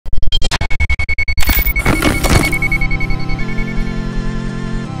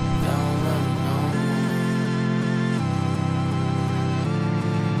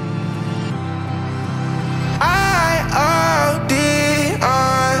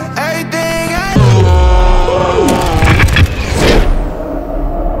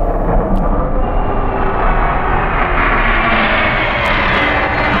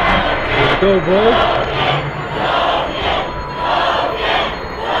good, boy.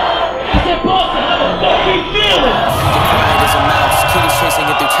 Chasing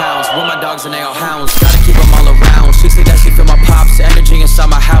it through towns with my dogs and they all hounds. Gotta keep them all around. She said that she feel my pops energy inside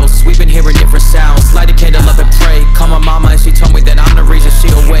my house. We've been hearing different sounds. Light a candle up and pray. Call my mama and she told me that I'm the reason she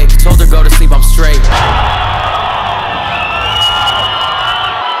awake. Told her go to sleep, I'm straight.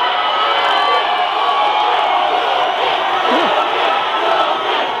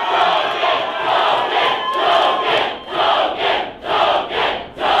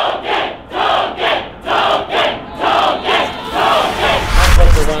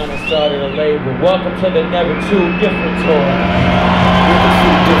 Started a label. Welcome to the Never Too Different tour.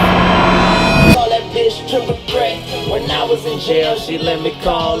 Call that bitch triple threat. When I was in jail, she let me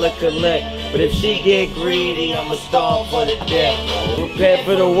call her collect. But if she get greedy, I'ma stall for the death. Prepared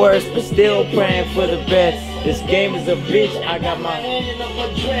for the worst, but still praying for the best. This game is a bitch. I got my hand on my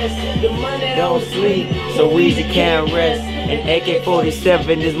dress. The money don't sleep, so Weezy can't rest. And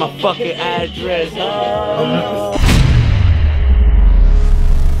AK-47 is my fucking address. Oh.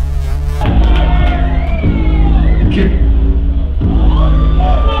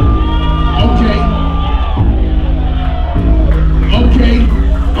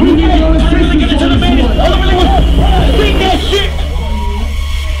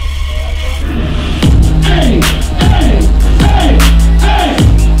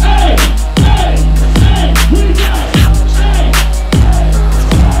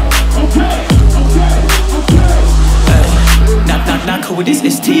 With this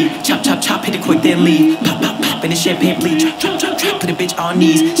is tea, chop, chop, chop, hit it quick, then leave. Pop, pop, pop, and the champagne bleed. Drop, drop, drop, drop, put a bitch on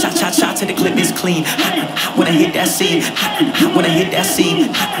knees. Shot, shot, shot, till the clip is clean. Hot, hot, hot, when I hit that scene. Hot, hot, hot, when I hit that scene.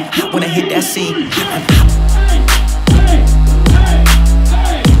 Hot, hot, hot, when I hit that scene. Hot, hot, hot.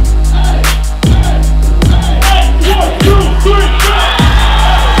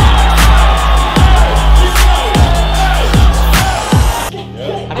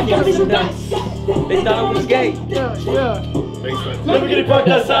 They thought I was gay. Yeah. Let me get it parked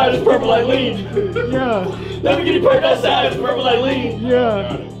outside, it's purple like lean. Yeah. Let me get it parked outside, it's purple like lean.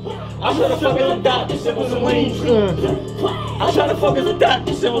 Yeah. I'm trying to fuck as a doctor, simple some lean. I'm trying to fuck as a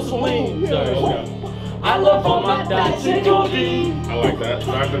doctor, simple some lean. I love all my dots and codeine. I like that.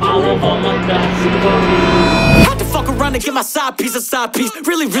 I love all my dots and codeine. Had to fuck around and get my side piece a side piece.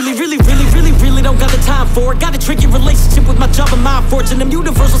 Really don't got the time for it. Got a tricky relationship with my job and my fortune. Them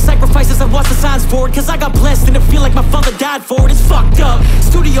universal sacrifices I watch the signs for it. Cause I got blessed and it feel like my father died for it. It's fucked up.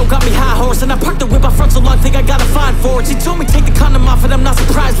 Studio got me high horse and I parked the whip out front so long, think I got a fine for it. She told me take the condom off and I'm not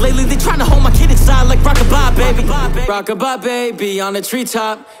surprised lately. They trying to hold my kid inside like rockabye baby. Rockabye baby on the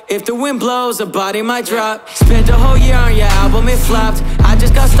treetop. If the wind blows, a body might drop. Spent a whole year on your album, it flopped. I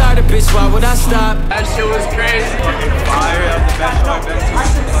just got started, bitch, why would I stop? That shit was crazy. Fire up the best show I've been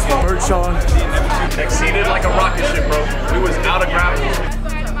to. Merch on. Exceeded like a rocket ship, bro. We was out of gravity. Best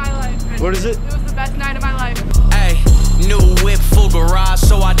night of my life. What is it? It was the best night of my life. Hey, new whip, full garage,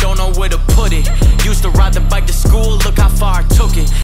 so I don't know where to put it. Used to ride the bike to school, look how far I took it.